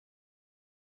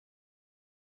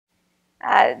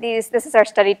This is our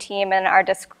study team and our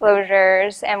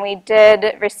disclosures, and we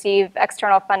did receive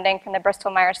external funding from the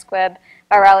Bristol-Myers Squibb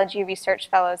Virology Research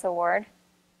Fellows Award.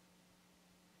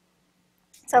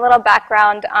 So a little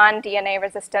background on DNA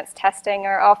resistance testing.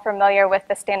 You're all familiar with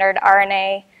the standard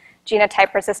RNA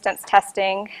genotype resistance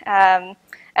testing. And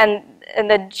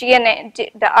the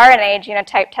RNA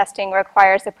genotype testing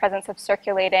requires the presence of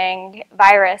circulating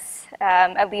virus,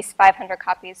 at least 500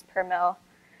 copies per mil.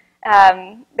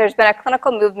 There's been a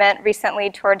clinical movement recently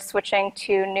towards switching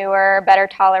to newer, better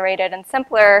tolerated, and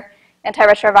simpler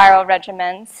antiretroviral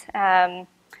regimens.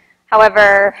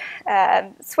 However,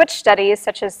 switch studies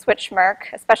such as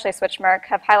SwitchMerck, especially SwitchMerck,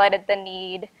 have highlighted the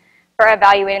need for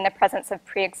evaluating the presence of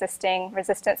pre-existing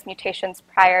resistance mutations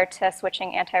prior to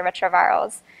switching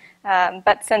antiretrovirals.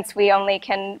 But since we only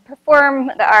can perform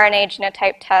the RNA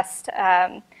genotype test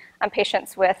on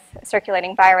patients with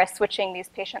circulating virus, switching these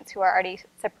patients who are already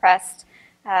suppressed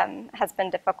has been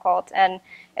difficult. And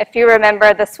if you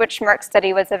remember, the SwitchMerck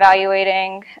study was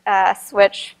evaluating a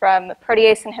switch from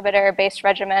protease inhibitor-based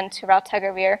regimen to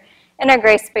raltegravir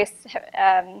integrase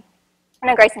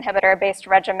inhibitor-based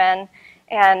regimen.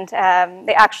 And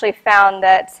they actually found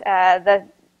that the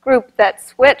group that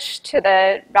switched to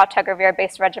the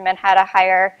raltegravir-based regimen had a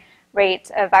higher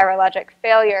rate of virologic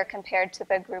failure compared to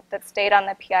the group that stayed on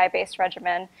the PI-based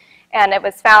regimen. And it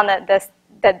was found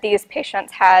that these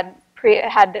patients had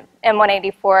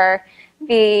M184V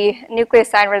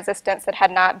nucleoside resistance that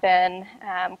had not been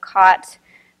caught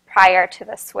prior to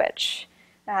the switch.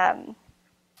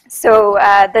 So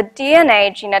the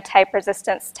DNA genotype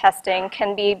resistance testing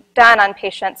can be done on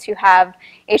patients who have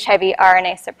HIV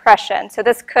RNA suppression. So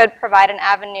this could provide an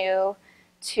avenue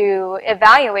to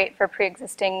evaluate for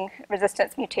pre-existing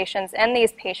resistance mutations in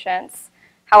these patients.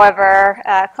 However,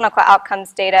 clinical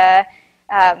outcomes data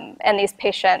in these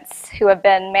patients who have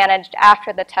been managed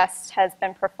after the test has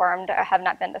been performed or have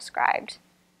not been described.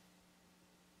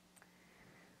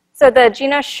 So the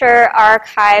GenoSure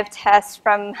archive test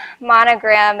from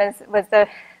Monogram is the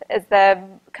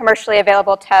commercially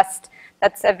available test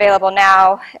that's available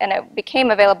now, and it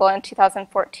became available in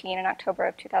 2014, in October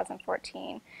of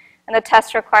 2014. And the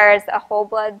test requires a whole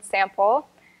blood sample,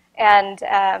 and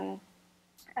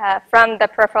from the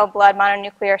peripheral blood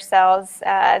mononuclear cells,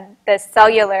 the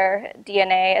cellular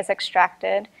DNA is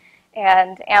extracted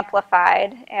and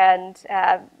amplified, and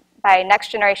by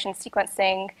next generation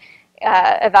sequencing,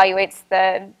 evaluates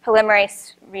the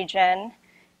polymerase region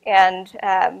and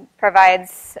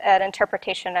provides an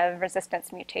interpretation of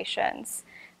resistance mutations,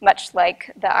 much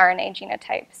like the RNA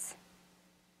genotypes.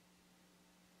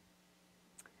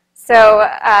 So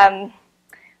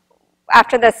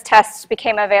after this test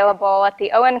became available at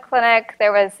the Owen Clinic,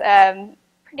 there was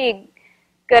pretty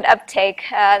good uptake.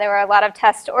 There were a lot of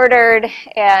tests ordered,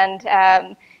 and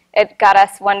it got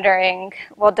us wondering,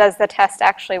 well, does the test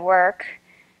actually work?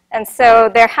 And so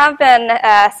there have been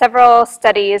several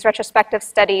studies, retrospective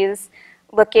studies,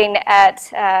 looking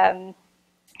at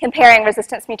comparing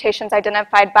resistance mutations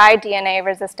identified by DNA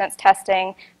resistance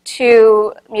testing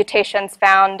to mutations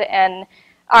found in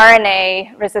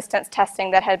RNA resistance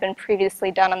testing that had been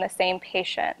previously done on the same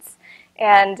patients.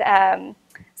 And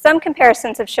some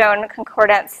comparisons have shown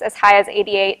concordance as high as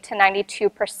 88 to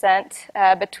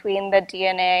 92% between the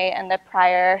DNA and the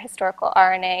prior historical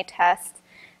RNA test.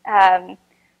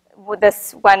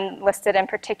 This one listed in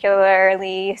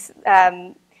particularly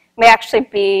may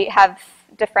actually have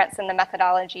difference in the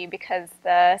methodology because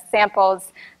the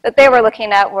samples that they were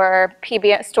looking at were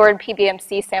stored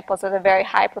PBMC samples with a very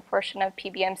high proportion of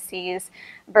PBMCs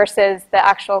versus the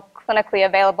actual clinically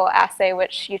available assay,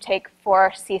 which you take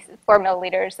 4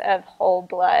 milliliters of whole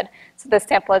blood. So the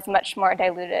sample is much more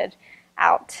diluted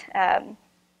out. And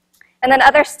then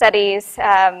other studies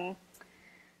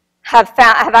have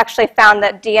actually found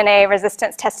that DNA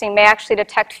resistance testing may actually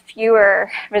detect fewer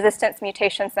resistance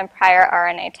mutations than prior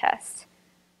RNA tests.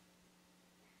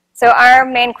 So our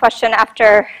main question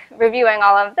after reviewing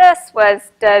all of this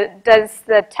was, does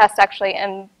the test actually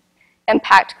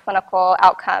impact clinical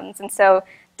outcomes? And so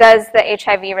does the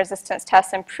HIV resistance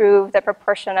test improve the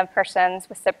proportion of persons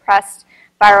with suppressed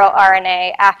viral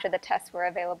RNA after the tests were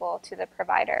available to the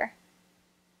provider?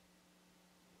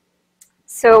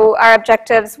 So our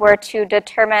objectives were to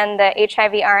determine the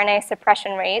HIV RNA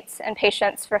suppression rates in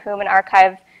patients for whom an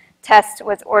archive test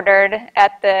was ordered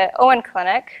at the Owen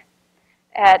Clinic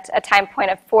at a time point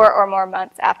of 4 or more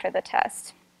months after the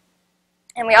test.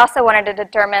 And we also wanted to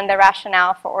determine the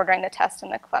rationale for ordering the test in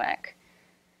the clinic.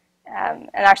 And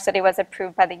our study was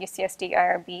approved by the UCSD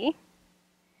IRB.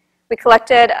 We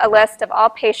collected a list of all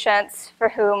patients for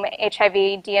whom HIV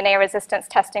DNA resistance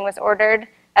testing was ordered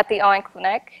at the Owen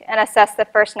Clinic and assessed the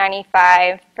first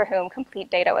 95 for whom complete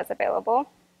data was available.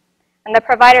 And the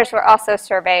providers were also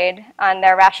surveyed on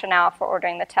their rationale for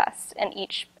ordering the test in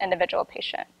each individual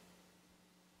patient.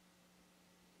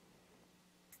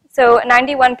 So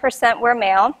 91% were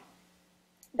male.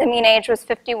 The mean age was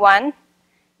 51.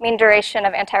 Mean duration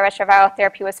of antiretroviral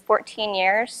therapy was 14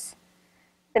 years.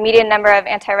 The median number of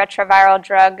antiretroviral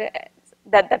drug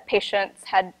that the patients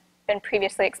had been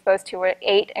previously exposed to were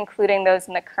 8, including those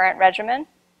in the current regimen.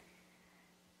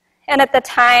 And at the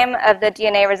time of the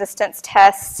DNA resistance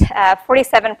test,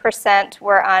 47%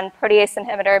 were on protease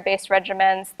inhibitor-based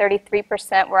regimens,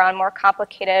 33% were on more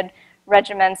complicated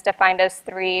regimens defined as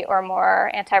 3 or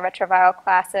more antiretroviral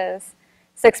classes,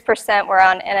 6% were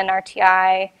on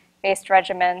NNRTI-based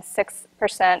regimens,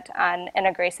 6% on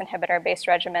integrase inhibitor-based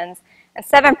regimens, and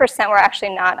 7% were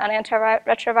actually not on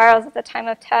antiretrovirals at the time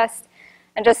of test.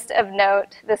 And just of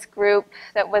note, this group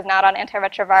that was not on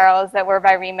antiretrovirals that were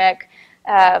viremic,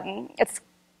 it's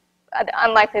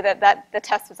unlikely that the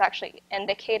test was actually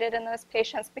indicated in those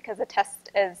patients because the test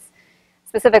is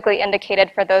specifically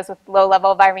indicated for those with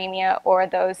low-level viremia or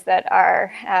those that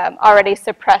are already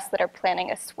suppressed that are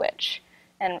planning a switch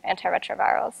in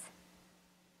antiretrovirals.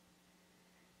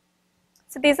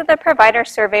 So these are the provider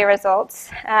survey results.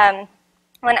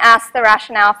 When asked the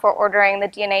rationale for ordering the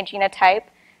DNA genotype,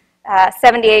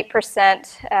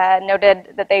 78%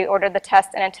 noted that they ordered the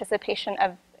test in anticipation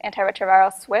of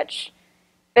antiretroviral switch,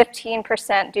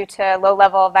 15% due to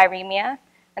low-level viremia,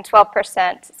 and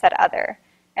 12% said other.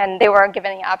 And they were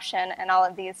given the option in all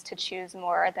of these to choose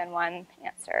more than one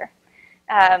answer.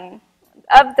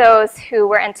 Of those who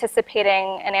were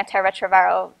anticipating an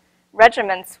antiretroviral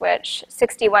regimen switch,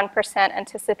 61%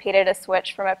 anticipated a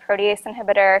switch from a protease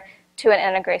inhibitor to an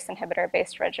integrase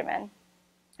inhibitor-based regimen,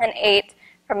 and 8%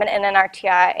 from an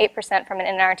NNRTI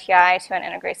to an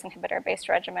integrase inhibitor-based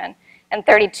regimen, and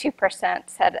 32%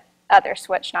 said other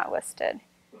switch not listed.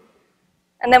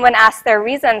 And then when asked their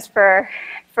reasons for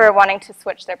wanting to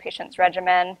switch their patient's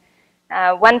regimen,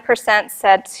 1%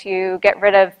 said to get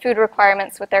rid of food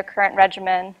requirements with their current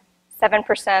regimen,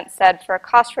 7% said for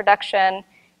cost reduction,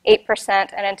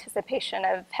 8% in anticipation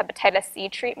of hepatitis C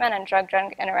treatment and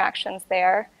drug-drug interactions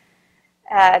there,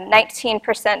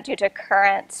 19% due to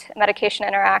current medication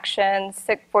interactions,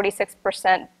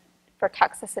 46% for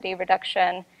toxicity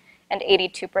reduction, and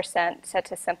 82% said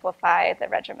to simplify the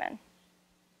regimen.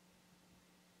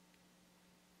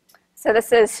 So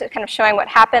this is kind of showing what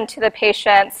happened to the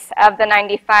patients. Of the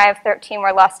 95, 13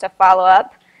 were lost to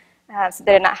follow-up, so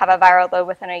they did not have a viral load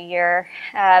within a year.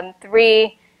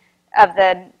 3 of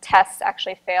the tests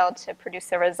actually failed to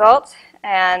produce a result,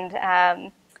 and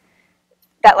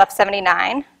that left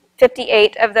 79.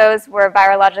 58 of those were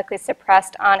virologically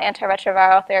suppressed on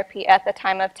antiretroviral therapy at the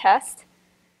time of test.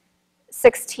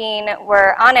 16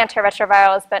 were on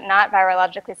antiretrovirals but not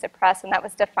virologically suppressed, and that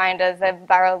was defined as a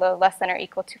viral load less than or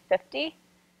equal to 50.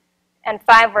 And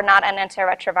 5 were not on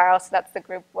antiretrovirals, so that's the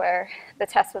group where the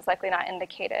test was likely not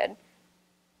indicated.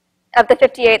 Of the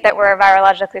 58 that were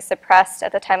virologically suppressed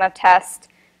at the time of test,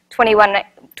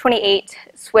 28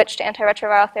 switched to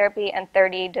antiretroviral therapy and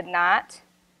 30 did not.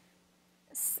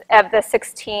 Of the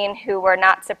 16 who were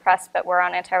not suppressed but were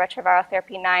on antiretroviral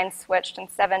therapy, 9 switched and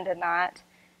 7 did not.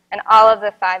 And all of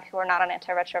the 5 who were not on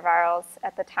antiretrovirals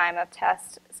at the time of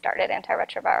test started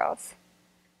antiretrovirals.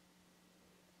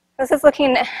 This is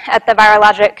looking at the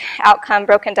virologic outcome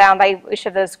broken down by each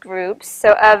of those groups.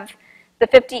 So of the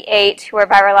 58 who were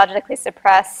virologically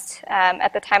suppressed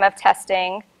at the time of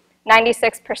testing,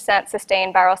 96%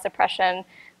 sustained viral suppression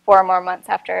 4 or more months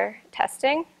after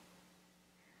testing,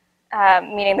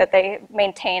 meaning that they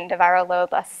maintained a viral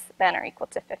load less than or equal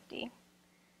to 50.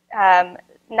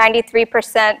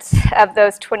 93% of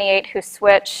those 28 who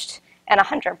switched, and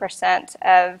 100%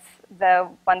 of the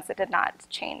ones that did not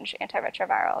change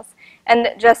antiretrovirals.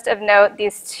 And just of note,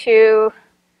 these 2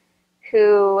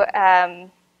 who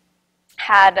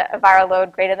had a viral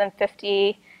load greater than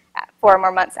 50 4 or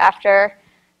more months after,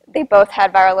 they both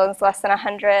had viral loads less than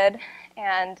 100,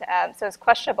 and so it's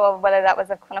questionable whether that was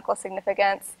of clinical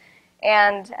significance.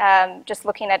 And just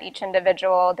looking at each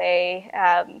individual, they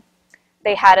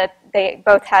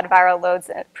both had viral loads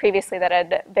previously that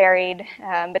had varied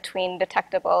between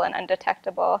detectable and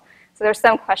undetectable. So there's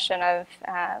some question of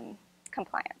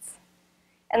compliance.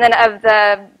 And then of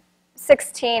the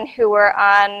 16 who were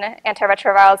on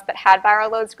antiretrovirals but had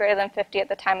viral loads greater than 50 at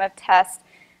the time of test,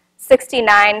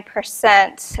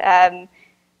 69%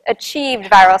 achieved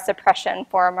viral suppression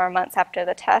 4 or more months after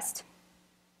the test.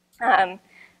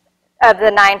 Of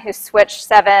the 9 who switched,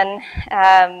 7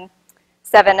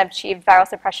 7 achieved viral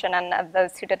suppression, and of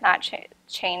those who did not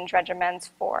change regimens,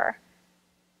 4.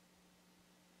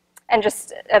 And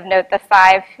just of note, the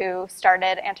 5 who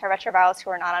started antiretrovirals who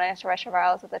were not on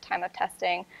antiretrovirals at the time of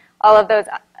testing, all of those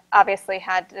obviously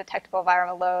had detectable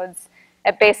viral loads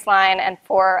at baseline, and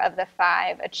 4 of the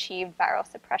 5 achieved viral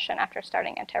suppression after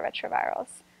starting antiretrovirals.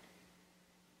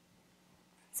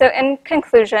 So in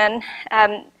conclusion,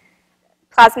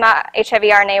 plasma HIV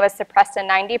RNA was suppressed in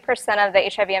 90% of the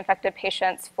HIV-infected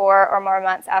patients 4 or more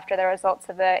months after the results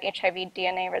of the HIV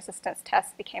DNA resistance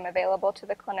test became available to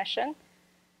the clinician.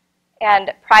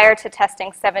 And prior to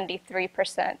testing,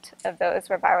 73% of those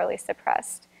were virally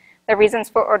suppressed. The reasons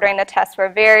for ordering the test were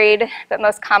varied, but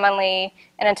most commonly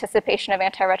in anticipation of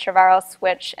antiretroviral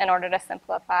switch in order to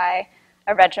simplify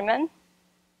a regimen.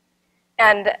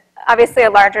 And obviously, a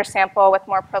larger sample with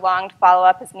more prolonged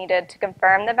follow-up is needed to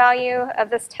confirm the value of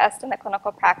this test in the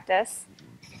clinical practice.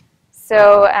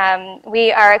 So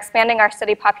we are expanding our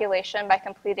study population by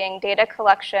completing data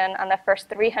collection on the first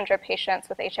 300 patients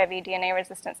with HIV DNA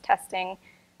resistance testing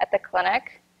at the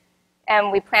clinic.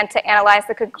 And we plan to analyze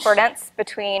the concordance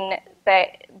between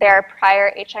their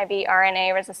prior HIV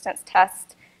RNA resistance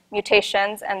test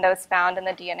mutations and those found in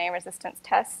the DNA resistance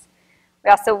tests. We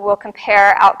also will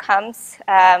compare outcomes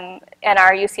in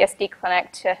our UCSD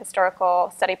clinic to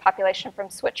historical study population from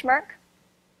switch Merck.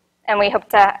 And we hope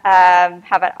to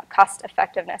have a cost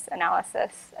effectiveness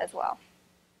analysis as well.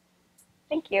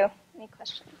 Thank you. Any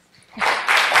questions?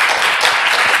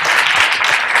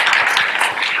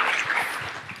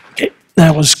 Okay,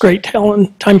 that was great,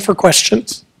 Helen. Time for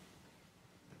questions.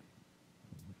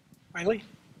 Riley?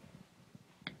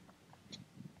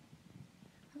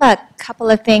 A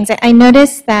couple of things. I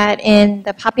noticed that in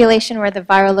the population where the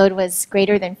viral load was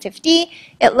greater than 50,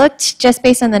 it looked, just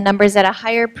based on the numbers, that a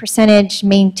higher percentage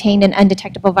maintained an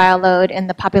undetectable viral load in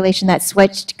the population that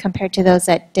switched compared to those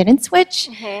that didn't switch.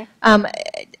 Mm-hmm.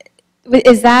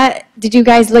 Did you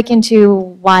guys look into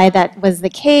why that was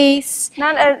the case? No,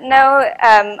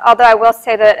 although I will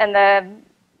say that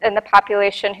in the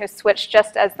population who switched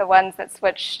just as the ones that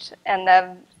switched and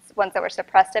the ones that were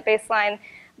suppressed at baseline,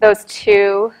 those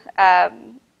 2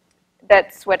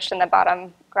 that switched in the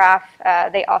bottom graph,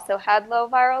 they also had low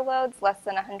viral loads, less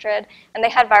than 100. And they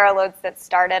had viral loads that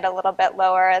started a little bit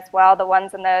lower as well. The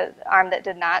ones in the arm that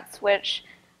did not switch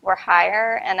were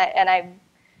higher. And I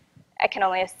can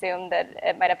only assume that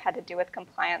it might have had to do with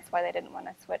compliance, why they didn't want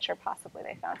to switch, or possibly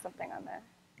they found something on the...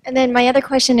 And then my other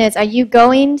question is, are you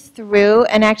going through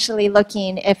and actually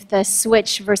looking if the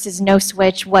switch versus no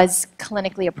switch was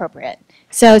clinically appropriate?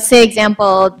 So say,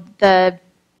 example, the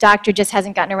doctor just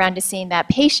hasn't gotten around to seeing that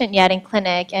patient yet in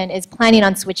clinic and is planning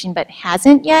on switching but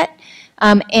hasn't yet,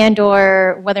 and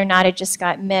or whether or not it just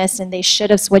got missed and they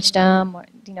should have switched them, or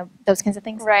those kinds of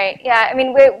things? Right, yeah. I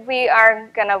mean, we are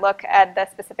going to look at the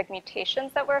specific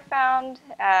mutations that were found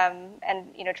and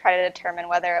try to determine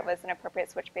whether it was an appropriate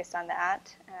switch based on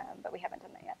that, but we haven't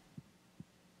done that yet.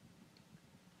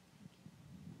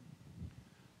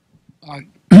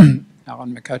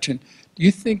 Alan McCutcheon, do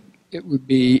you think it would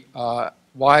be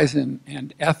wise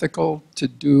and ethical to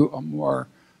do a more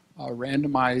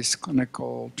randomized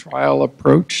clinical trial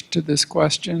approach to this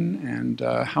question? And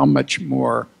how much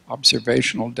more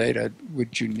observational data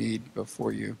would you need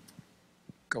before you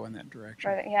go in that direction?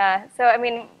 Right, yeah, so I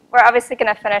mean, we're obviously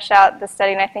going to finish out the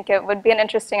study, and I think it would be an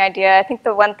interesting idea. I think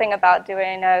the one thing about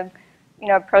doing a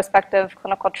prospective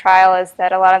clinical trial is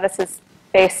that a lot of this is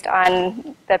based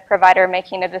on the provider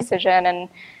making a decision,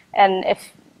 and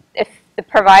if the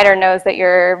provider knows that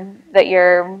you're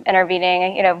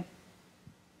intervening,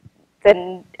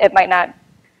 then it might not.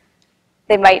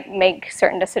 They might make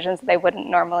certain decisions that they wouldn't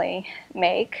normally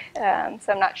make. So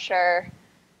I'm not sure,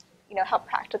 how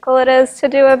practical it is to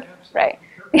do a right.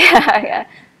 Yeah.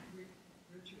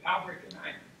 Richard Halbrick and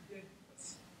I did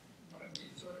one of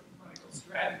these sort of clinical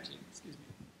strategies.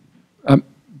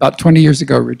 About 20 years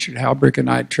ago, Richard Halbrick and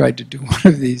I tried to do one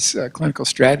of these clinical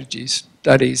strategy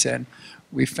studies, and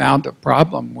we found a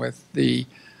problem with the,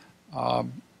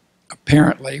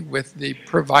 apparently, with the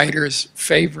providers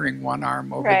favoring one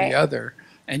arm over the other,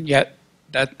 and yet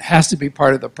that has to be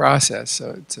part of the process,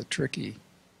 so it's a tricky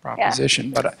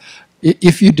proposition. Yeah. But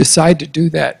if you decide to do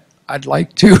that, I'd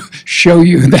like to show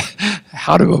you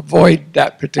how to avoid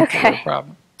that particular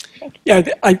problem. Yeah,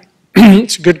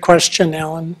 it's a good question,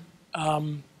 Alan.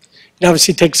 It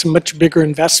obviously takes a much bigger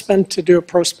investment to do a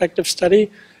prospective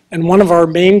study. And one of our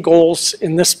main goals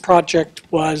in this project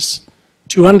was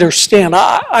to understand.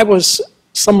 I was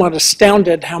somewhat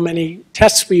astounded how many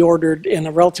tests we ordered in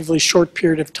a relatively short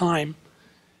period of time.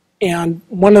 And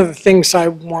one of the things I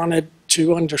wanted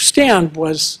to understand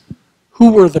was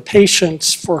who were the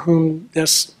patients for whom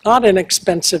this not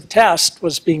inexpensive test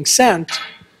was being sent,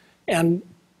 and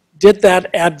did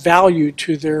that add value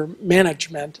to their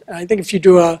management? And I think if you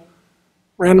do a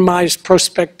randomized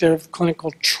prospective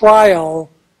clinical trial,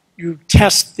 you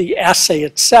test the assay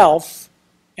itself,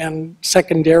 and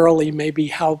secondarily maybe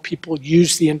how people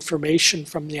use the information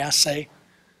from the assay.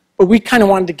 But we kind of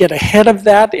wanted to get ahead of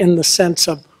that in the sense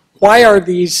of, why are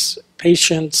these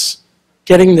patients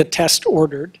getting the test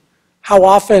ordered? How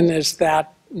often is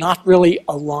that not really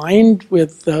aligned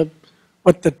with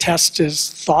what the test is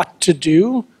thought to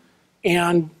do?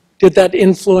 And did that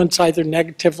influence either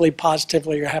negatively,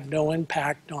 positively, or have no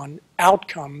impact on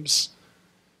outcomes?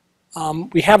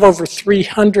 We have over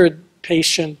 300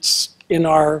 patients in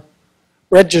our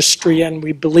registry, and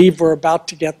we believe we're about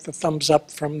to get the thumbs up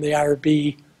from the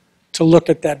IRB to look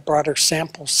at that broader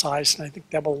sample size, and I think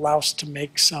that will allow us to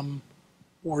make some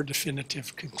more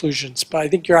definitive conclusions. But I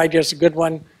think your idea is a good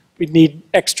one. We'd need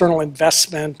external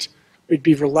investment. We'd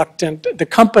be reluctant. The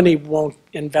company won't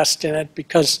invest in it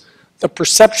because the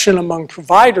perception among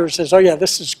providers is, oh yeah,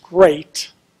 this is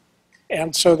great.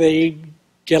 And so they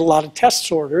get a lot of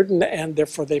tests ordered, and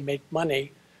therefore they make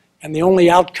money. And the only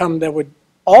outcome that would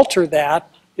alter that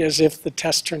is if the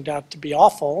test turned out to be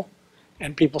awful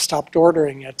and people stopped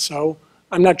ordering it. So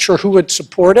I'm not sure who would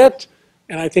support it.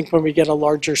 And I think when we get a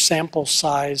larger sample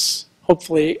size,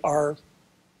 hopefully our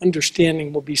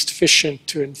understanding will be sufficient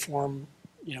to inform,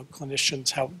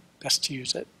 clinicians how best to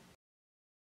use it.